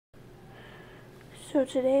So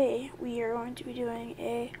today we are going to be doing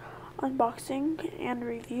a unboxing and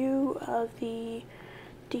review of the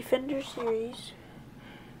Defender series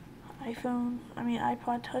iPod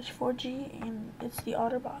Touch4G, and it's the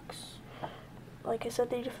OtterBox. Like I said,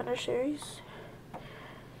 the Defender series.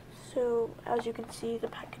 So as you can see, the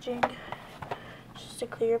packaging, just a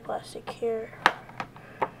clear plastic here,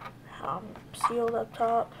 sealed up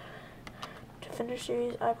top. Defender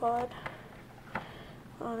series iPod.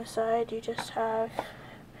 On the side, you just have,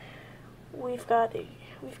 we've got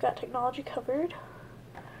technology covered.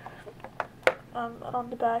 On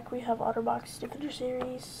the back, we have OtterBox Defender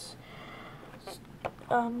series,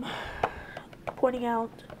 pointing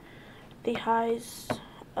out the highs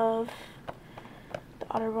of the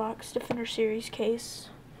OtterBox Defender series case,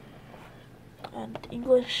 and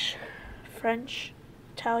English, French,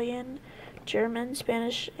 Italian, German,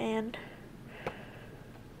 Spanish, and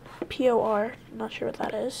POR, not sure what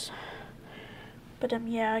that is, but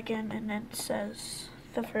yeah, again, and then it says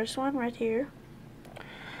the first one right here.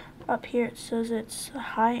 Up here it says it's a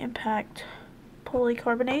high impact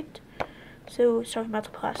polycarbonate, so it's talking about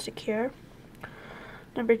the plastic here.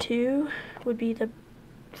 Number 2 would be the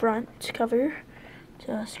front cover,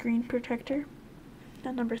 the screen protector.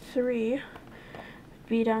 And number 3 would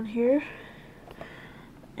be down here,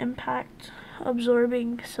 impact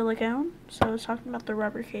absorbing silicone, so it's talking about the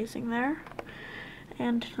rubber casing there.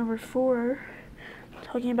 And number 4,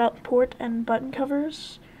 talking about port and button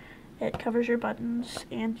covers. It covers your buttons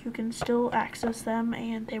and you can still access them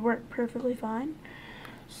and they work perfectly fine.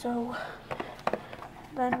 So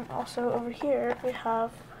then also over here we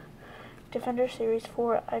have Defender series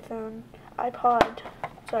for iPod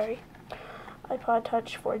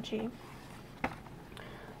Touch4G.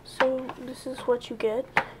 So this is what you get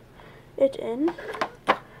it in.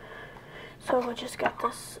 So I just got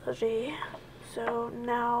this today. So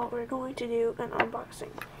now we're going to do an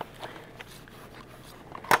unboxing.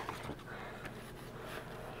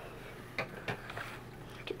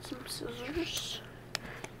 Get some scissors.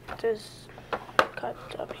 This cut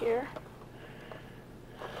up here.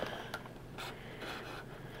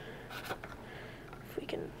 If we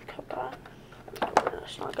can cut that. No,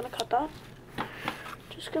 it's not gonna cut that.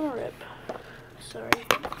 Just gonna rip. Sorry.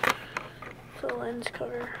 The lens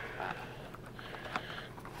cover.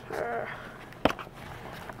 Very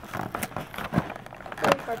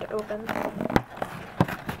hard to open,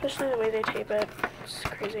 especially the way they tape it. It's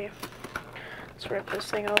crazy. Let's rip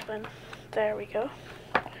this thing open. There we go.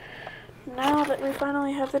 Now that we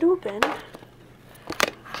finally have it open,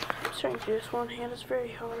 I'm starting to do this one hand. It's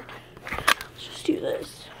very hard. Let's just do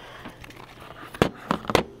this.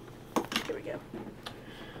 Here we go.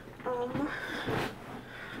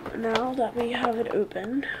 Now that we have it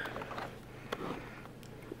open,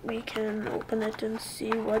 we can open it and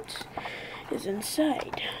see what is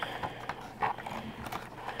inside.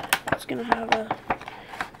 It's gonna have a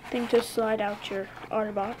thing to slide out your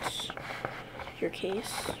OtterBox, your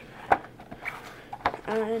case.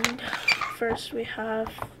 And first we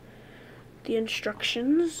have the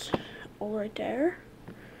instructions all right there.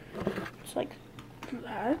 It's like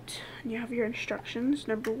that. And you have your instructions,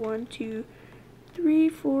 number 1, 2, 3,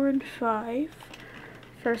 4, and 5.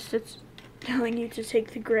 First it's telling you to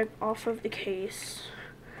take the grip off of the case,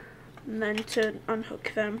 and then to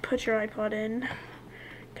unhook them, put your iPod in,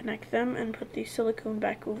 connect them, and put the silicone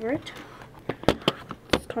back over it.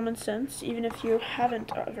 It's common sense, even if you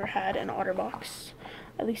haven't ever had an OtterBox.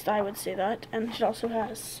 At least I would say that. And it also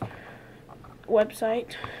has a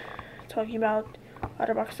website talking about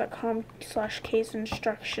otterbox.com/case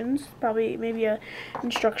instructions. Probably maybe a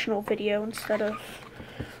instructional video instead of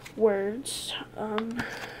words. And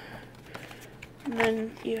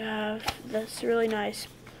then you have this really nice,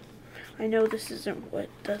 I know this isn't what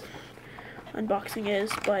the unboxing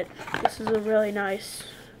is, but this is a really nice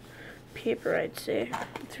paper, I'd say.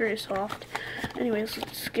 It's very soft. Anyways,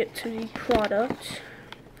 let's get to the product.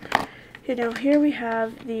 Okay, now here we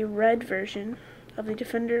have the red version of the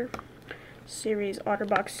Defender series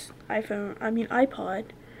OtterBox iPod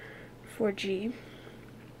 4G.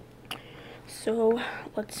 So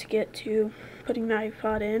let's get to putting the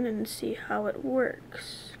iPod in and see how it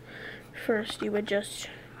works. First, you would just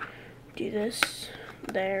do this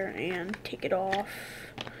there and take it off,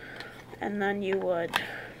 and then you would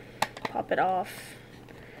pop it off.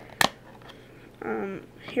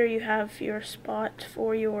 Here you have your spot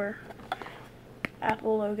for your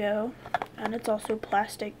Apple logo, and it's also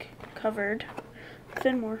plastic covered, a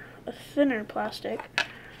thinner plastic.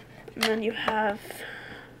 And then you have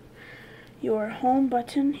your home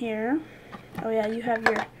button here. Oh yeah, you have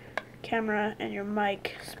your camera and your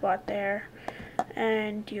mic spot there.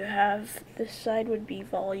 and you have this side would be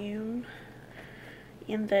volume,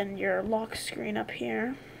 and then your lock screen up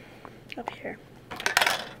here.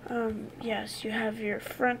 Yes, you have your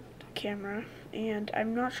front camera, and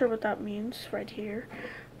I'm not sure what that means right here,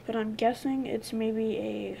 but I'm guessing it's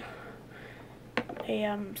maybe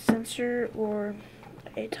a sensor or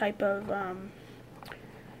a type of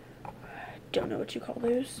don't know what you call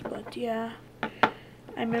those, but yeah.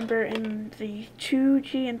 I remember in the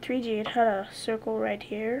 2G and 3G it had a circle right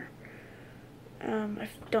here. I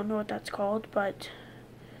don't know what that's called, but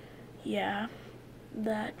yeah,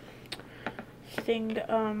 that thing.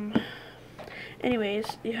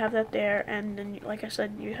 Anyways, you have that there, and then like I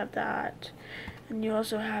said, you have that, and you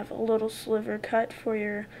also have a little sliver cut for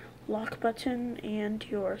your lock button and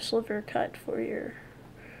your sliver cut for your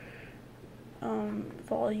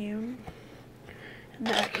volume. And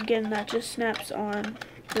that, again, that just snaps on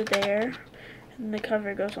to there, and the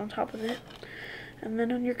cover goes on top of it. And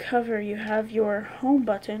then on your cover you have your home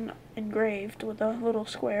button engraved with a little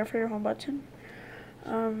square for your home button.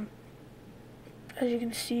 As you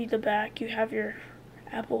can see, the back, you have your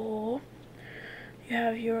Apple hole, you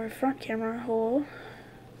have your front camera hole,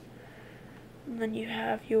 and then you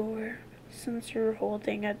have your sensor hole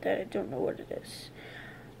thing that I don't know what it is.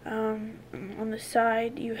 On the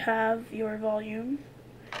side you have your volume.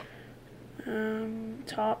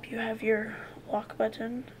 Top you have your lock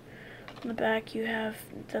button. On the back you have,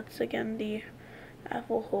 that's again the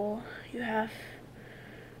Apple hole. You have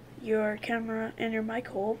your camera and your mic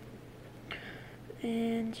hole.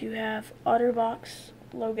 And you have OtterBox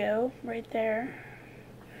logo right there.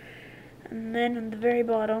 And then on the very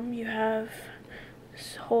bottom you have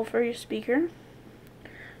this hole for your speaker,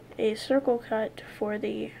 a circle cut for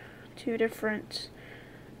the two different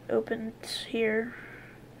opens here.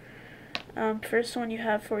 First one you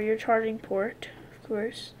have for your charging port, of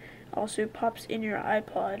course. Also pops in your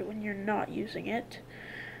iPod when you're not using it.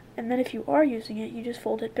 And then if you are using it, you just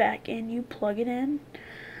fold it back and you plug it in.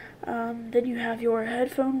 Then you have your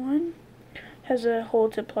headphone one. Has a hole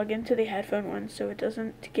to plug into the headphone one so it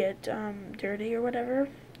doesn't get dirty or whatever,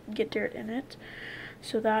 get dirt in it.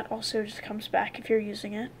 So that also just comes back if you're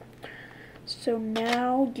using it. So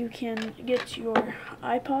now you can get your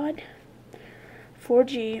iPod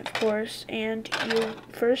 4G, of course, and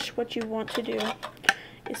what you want to do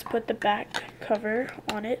is put the back cover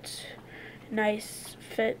on it, nice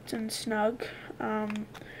fit and snug.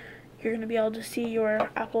 You're going to be able to see your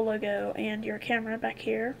Apple logo and your camera back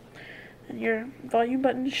here, and your volume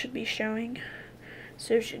button should be showing,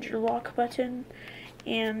 so should your lock button,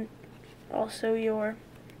 and also your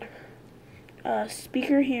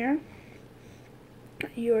speaker here,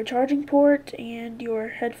 your charging port, and your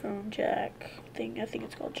headphone jack thing. I think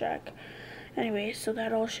it's called jack. Anyway, so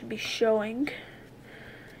that all should be showing,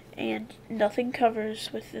 and nothing covers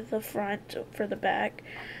with the front for the back.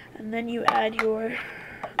 And then you add your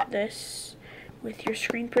this with your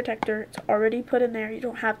screen protector. It's already put in there. You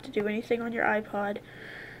don't have to do anything on your iPod,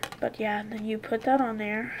 but yeah, and then you put that on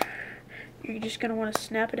there. You're just gonna want to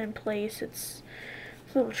snap it in place. It's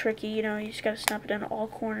a little tricky, you know. You just gotta snap it in all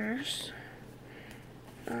corners.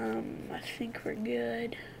 I think we're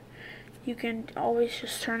good. You can always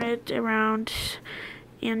just turn it around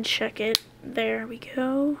and check it. There we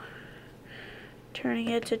go. Turning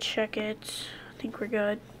it to check it. I think we're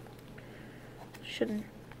good. Shouldn't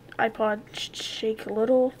iPod shake a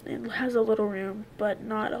little. It has a little room, but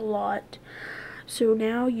not a lot. So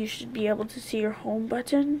now you should be able to see your home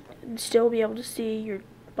button and still be able to see your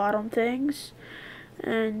bottom things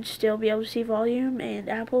and still be able to see volume, and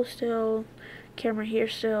Apple still, camera here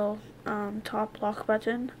still, top lock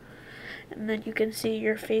button, and then you can see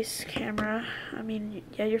your face camera,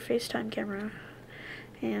 your FaceTime camera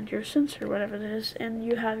and your sensor, whatever it is, and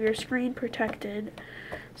you have your screen protected,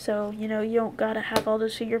 so you know you don't gotta have all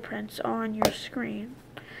those fingerprints on your screen.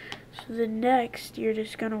 So the next, you're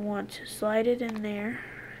just gonna want to slide it in there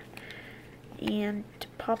and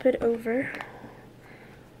pop it over,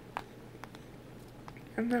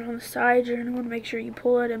 and then on the side you're gonna want to make sure you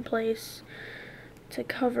pull it in place to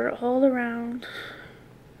cover all around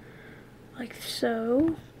like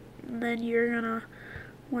so. And then you're gonna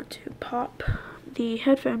want to pop the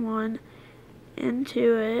headphone one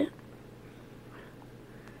into it,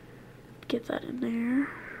 get that in there.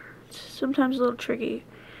 It's sometimes a little tricky,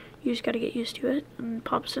 you just gotta get used to it. And it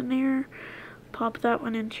pops in there. Pop that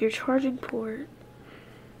one into your charging port,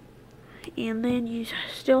 and then you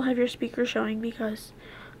still have your speaker showing because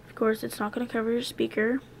of course it's not going to cover your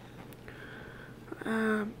speaker.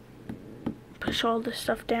 Push all this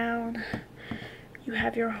stuff down. You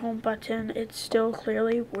have your home button. It still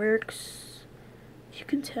clearly works. You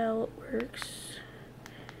can tell it works.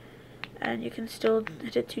 and you can still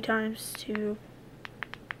hit it 2 times to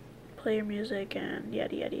play your music and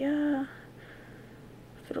yada yada yada.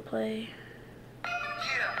 If it'll play,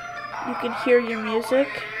 you can hear your music.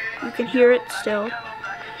 You can hear it still.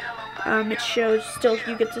 It shows still,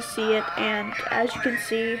 you get to see it, and as you can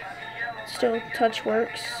see, still touch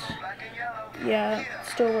works. Yeah, it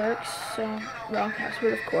still works. So wrong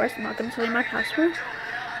password, of course. I'm not going to tell you my password,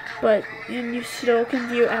 but and you still can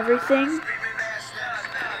view everything.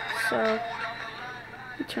 So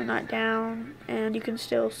you turn that down, and you can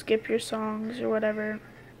still skip your songs or whatever.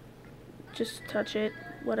 Just touch it,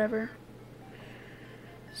 whatever.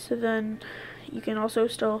 So then you can also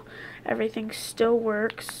still, everything still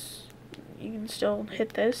works. You can still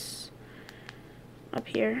hit this up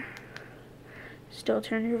here. Still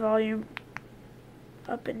turn your volume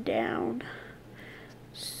up and down.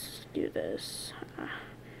 Let's do this.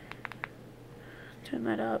 Turn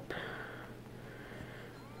that up.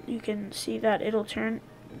 You can see that it'll turn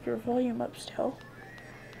your volume up still.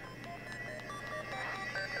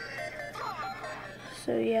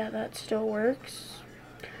 So yeah, that still works.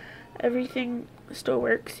 Everything still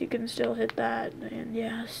works. You can still hit that, and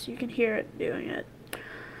yes, you can hear it doing it.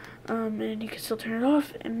 And you can still turn it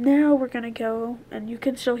off. And now we're gonna go, and you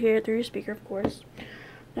can still hear it through your speaker, of course.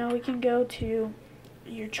 Now we can go to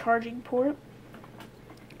your charging port.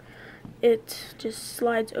 It just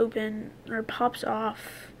slides open or pops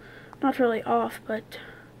off. Not really off, but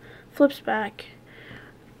flips back.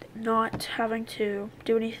 Not having to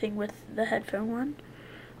do anything with the headphone one.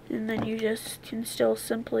 And then you just can still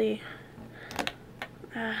simply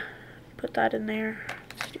put that in there.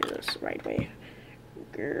 Let's do this the right way.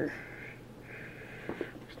 Grr.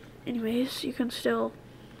 Anyways, you can still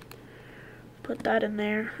put that in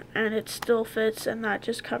there, and it still fits, and that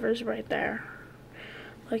just covers right there.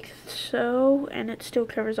 Like so, and it still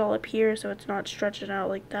covers all up here, so it's not stretching out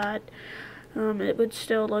like that. It would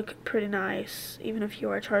still look pretty nice, even if you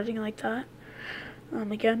are charging like that.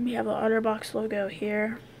 Again, we have an OtterBox logo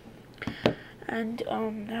here. And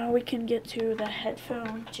now we can get to the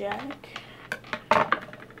headphone jack.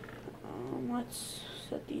 Let's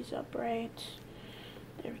set these up right.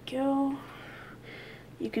 There we go.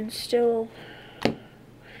 You can still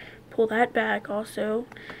pull that back also,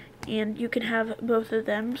 and you can have both of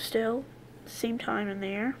them still at the same time in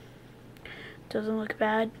there. Doesn't look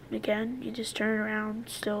bad. Again, you just turn it around,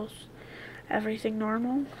 still everything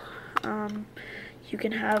normal. You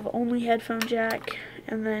can have only headphone jack,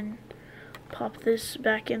 and then pop this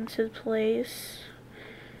back into place.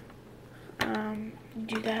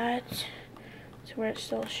 Do that to where it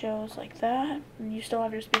still shows like that, and you still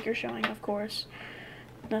have your speaker showing, of course.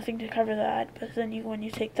 Nothing to cover that, but then when you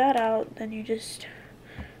take that out, then you just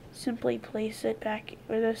simply place it back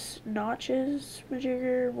where this notch is,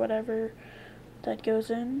 majigger, whatever that goes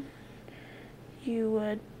in. You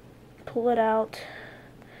would pull it out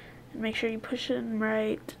and make sure you push it in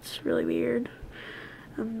right. It's really weird.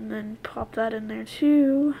 And then pop that in there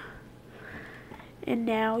too. And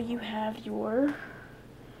now you have your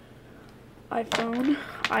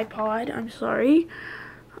iPod, I'm sorry.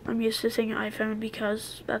 I'm used to saying iPhone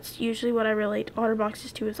because that's usually what I relate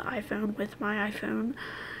OtterBoxes to, is iPhone with my iPhone.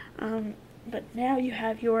 But now you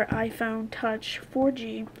have your iPhone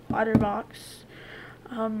Touch4G OtterBox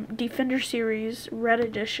Defender Series Red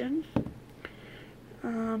Edition.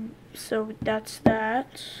 So that's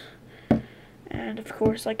that. And of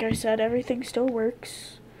course, like I said, everything still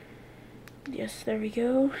works. Yes, there we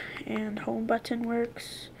go. And home button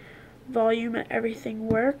works. Volume, everything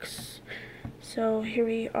works. So here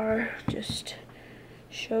we are, just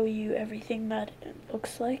show you everything that it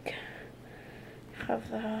looks like. Have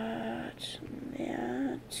that, and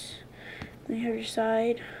that. Then you have your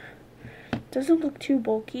side. Doesn't look too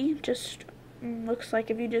bulky, just looks like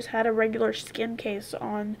if you just had a regular skin case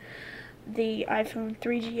on the iPhone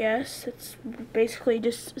 3GS. It's basically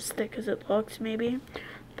just as thick as it looks, maybe,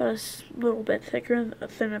 but it's a little bit thicker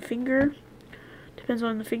than a finger. Depends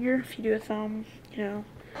on the finger. If you do a thumb, you know,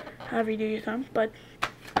 however you do your thumb. But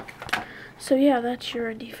so yeah, that's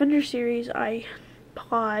your Defender Series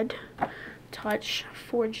iPod Touch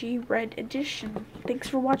 4G Red Edition. Thanks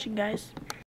for watching, guys.